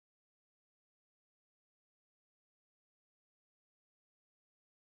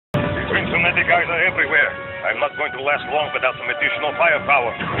Illuminati guys are everywhere. I'm not going to last long without some additional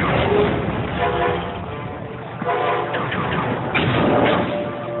firepower.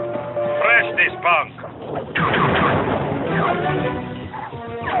 Fresh this punk.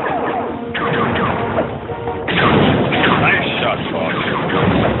 Nice shot, boss.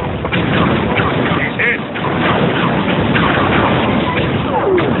 He's hit.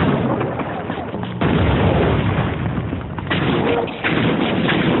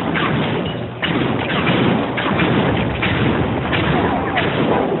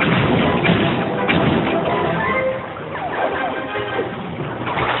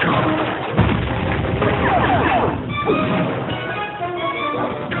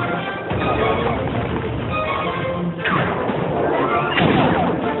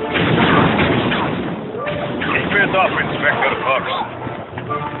 Up, Inspector Fox.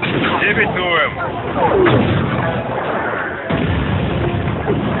 Give it to him.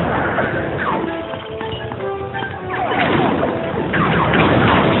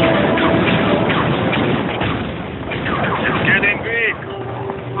 It's getting big.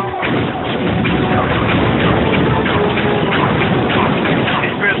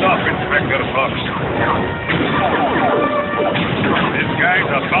 Keep it up, Inspector Fox. This guy's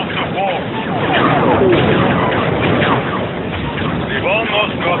about to fall. We've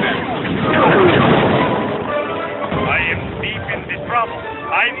almost got him. I am deep into trouble.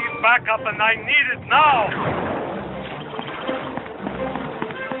 I need backup and I need it now.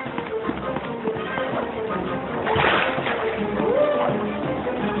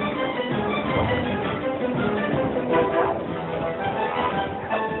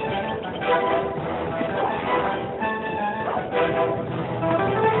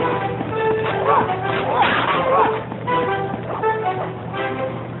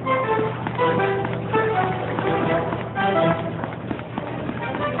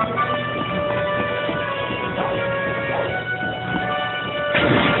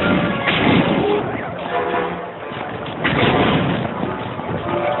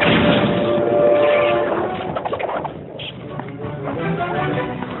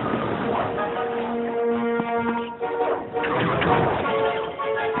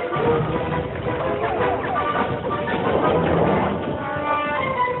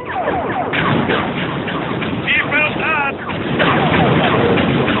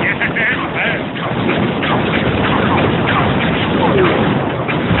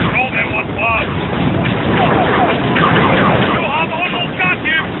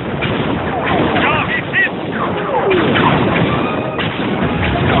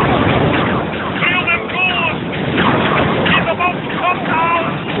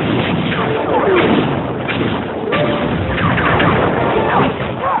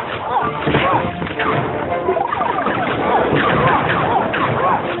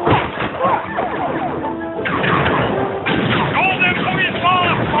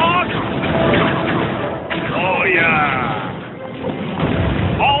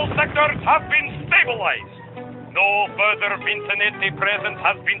 Have been stabilized. No further Vincinetti presence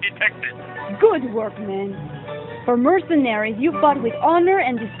has been detected. Good work, men. For mercenaries, you fought with honor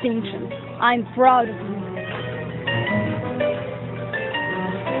and distinction. I'm proud of you.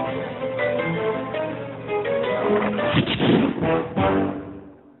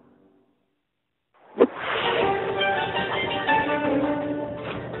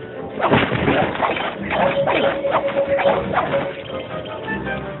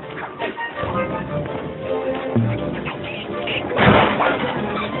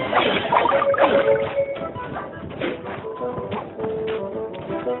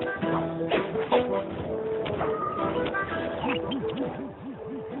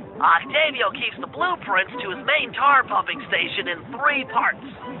 Octavio keeps the blueprints to his main tar pumping station in 3 parts.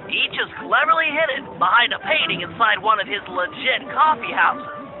 Each is cleverly hidden behind a painting inside one of his legit coffee houses.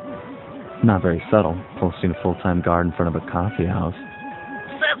 Not very subtle, posting a full-time guard in front of a coffee house.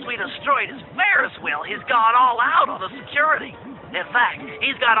 Since we destroyed his Ferris wheel, he's gone all out on the security. In fact,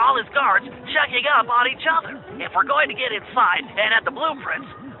 he's got all his guards checking up on each other. If we're going to get inside and at the blueprints,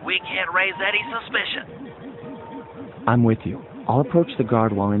 we can't raise any suspicion. I'm with you. I'll approach the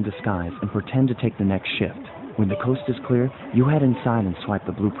guard while in disguise and pretend to take the next shift. When the coast is clear, you head inside and swipe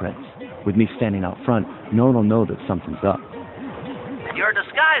the blueprints. With me standing out front, no one will know that something's up. Your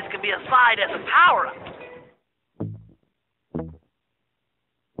disguise can be a side as a power-up.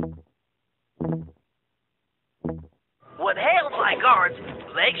 When hailed by guards,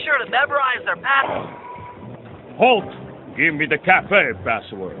 make sure to memorize their password. Halt! Give me the cafe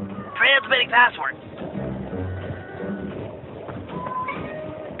password. Transmitting password.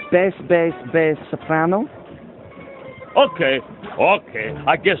 Bass, soprano. Okay.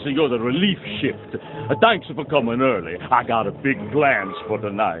 I guess you're the relief shift. Thanks for coming early. I got a big plans for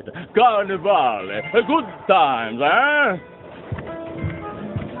tonight. Carnivale. Good times, eh?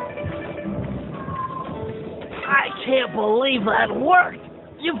 I can't believe that worked.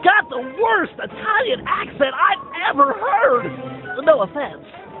 You've got the worst Italian accent I've ever heard. No offense.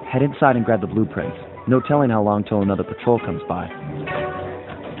 Head inside and grab the blueprints. No telling how long till another patrol comes by.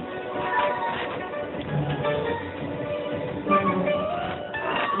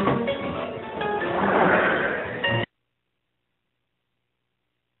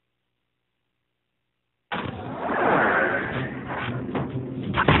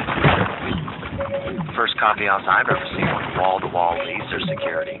 First coffee house I've ever seen with wall-to-wall laser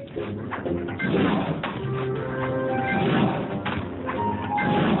security.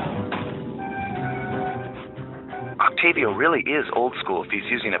 Octavio really is old school if he's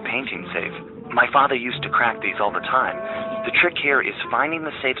using a painting safe. My father used to crack these all the time. The trick here is finding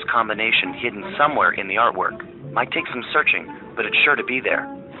the safe's combination hidden somewhere in the artwork. Might take some searching, but it's sure to be there.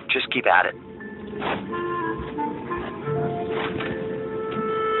 Just keep at it.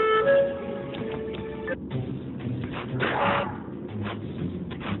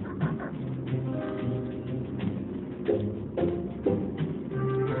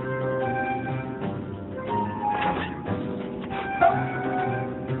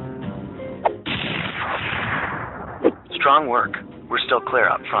 Strong work. We're still clear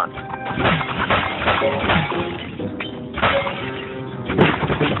up front.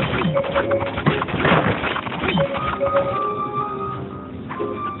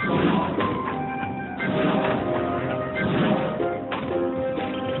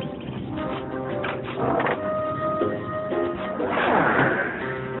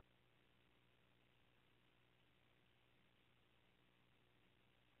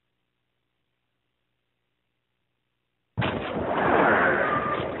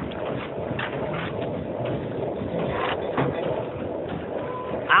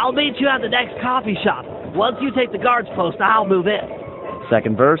 I'll meet you at the next coffee shop. Once you take the guard's post, I'll move in.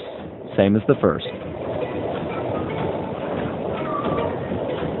 Second verse, same as the first.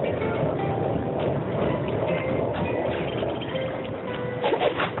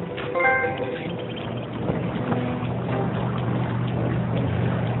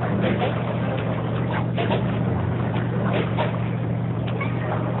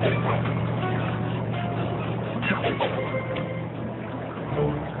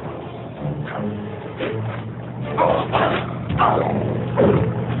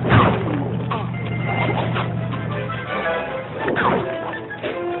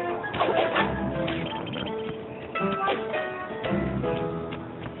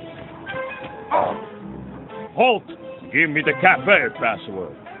 Halt! Give me the cafe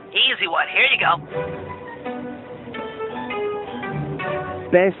password. Easy one. Here you go.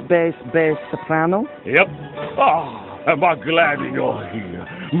 Bass, soprano? Yep. Am I glad you're here.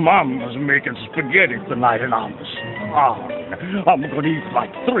 Mama's making spaghetti tonight and I'm starving. I'm gonna eat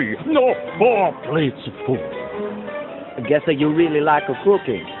like 4 plates of food. I guess that you really like her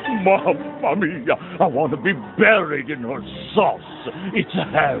cooking. Mamma mia, I want to be buried in her sauce. It's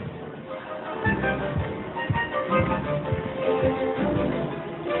heaven.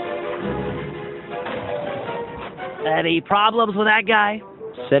 Any problems with that guy?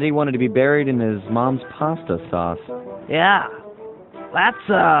 Said he wanted to be buried in his mom's pasta sauce. Yeah. That's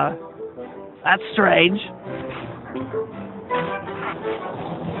strange.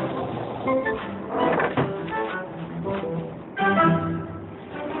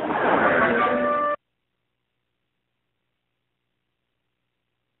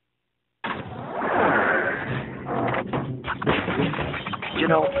 You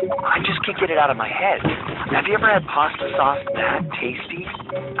know, I just can't get it out of my head. Have you ever had pasta sauce that tasty?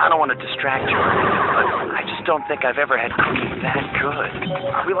 I don't want to distract you or anything, but I just don't think I've ever had cooking that good.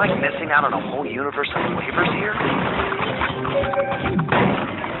 Are we like missing out on a whole universe of flavors here?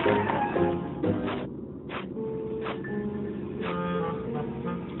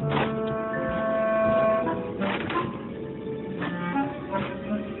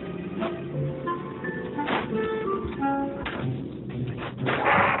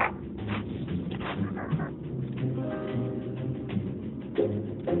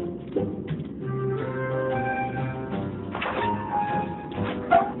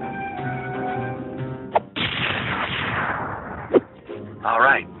 All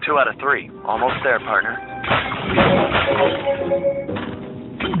right, 2 out of 3. Almost there, partner.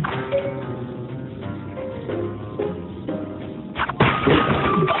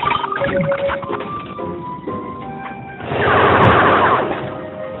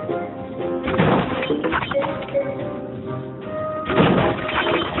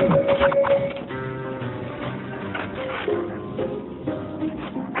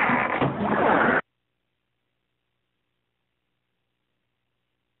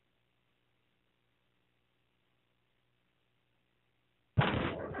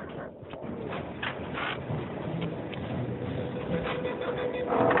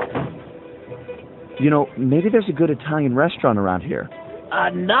 You know, maybe there's a good Italian restaurant around here.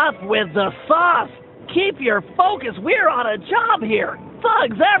 Enough with the sauce! Keep your focus. We're on a job here.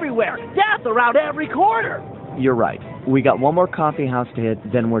 Thugs everywhere. Death around every corner. You're right. We got one more coffee house to hit,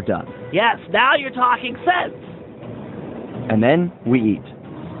 then we're done. Yes, now you're talking sense. And then we eat.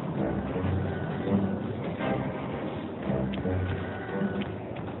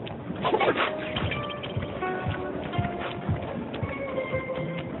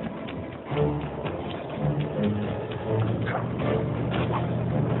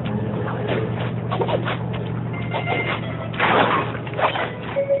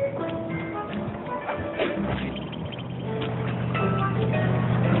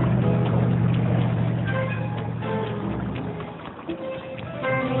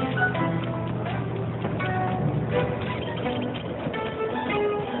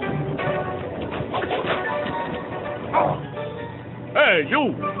 Hey,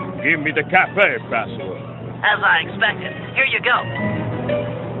 you! Give me the cafe password. As I expected. Here you go.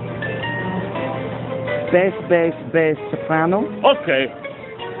 Bass, soprano? Okay.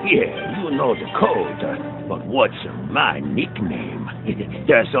 Yeah, you know the code. But what's my nickname?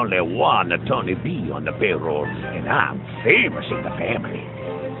 There's only one Tony B on the payroll, and I'm famous in the family.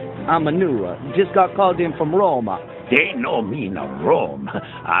 I'm Manura. Just got called in from Roma. They know me in Rome.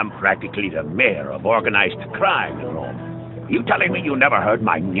 I'm practically the mayor of organized crime in Rome. You telling me you never heard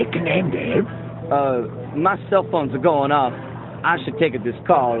my nickname, Dave? My cell phones are going off. I should take this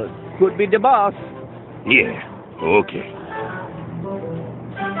call. Could be the boss. Yeah, okay.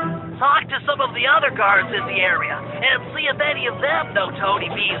 Talk to some of the other guards in the area and see if any of them know Tony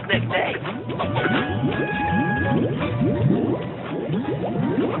B's nickname.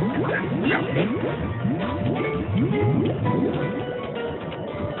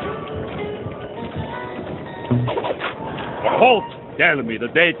 Halt! Tell me the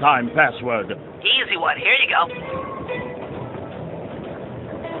daytime password. Easy one. Here you go.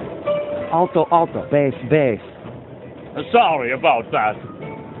 Alto, bass. Sorry about that.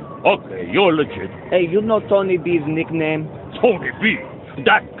 Okay, you're legit. Hey, you know Tony B's nickname? Tony B.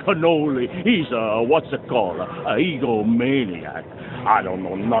 That cannoli. He's what's it called? A egomaniac. I don't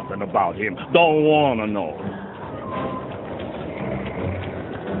know nothing about him. Don't wanna know.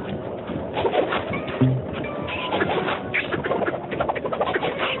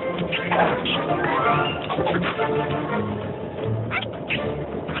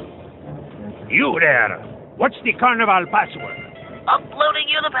 You there. What's the carnival password? Uploading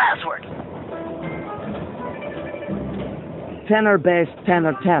you the password. Tenor, bass,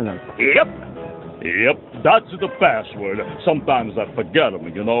 tenor. Yep, that's the password. Sometimes I forget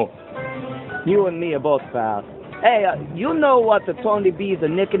them, you know. You and me are both pals. Hey, you know what the Tony B's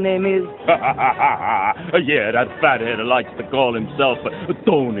nickname is? Yeah, that fathead likes to call himself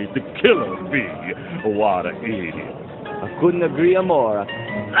Tony the Killer Bee. What an idiot. I couldn't agree more.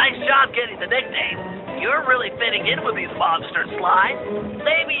 Nice job getting the nickname. You're really fitting in with these monsters, Sly.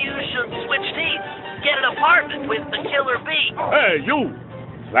 Maybe you should switch teams. Get an apartment with the Killer Bee. Hey, you!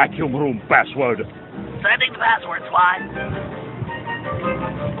 Vacuum room password. Sending the password, Sly.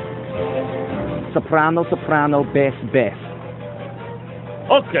 Soprano, bass.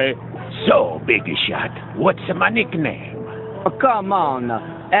 Okay. So, Big Shot, what's my nickname? Oh, come on.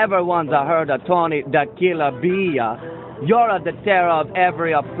 Everyone's heard of Tony the Killer Bee. You're the terror of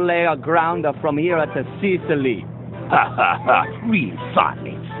every player ground from here at Sicily. Ha ha ha, real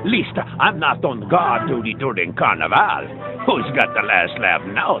funny. Least I'm not on guard duty during Carnival. Who's got the last laugh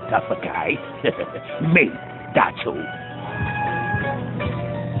now, tough guy? Me, that's who.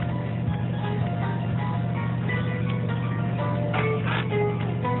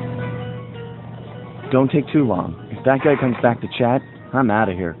 Don't take too long. If that guy comes back to chat, I'm out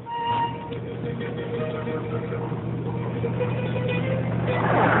of here.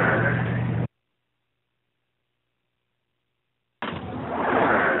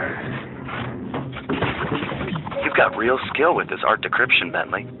 You've got real skill with this art decryption,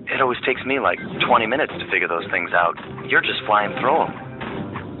 Bentley. It always takes me like 20 minutes to figure those things out. You're just flying through them.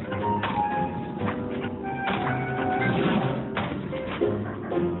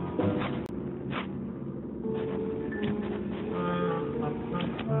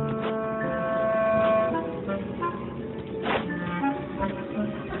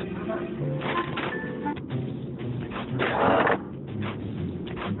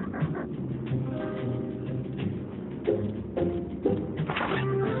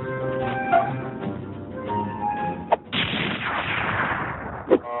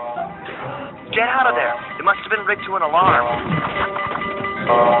 Get out of there. It must have been rigged to an alarm.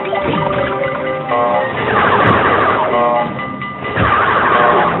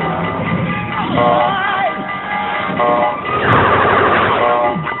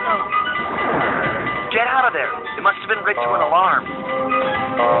 rig to an alarm.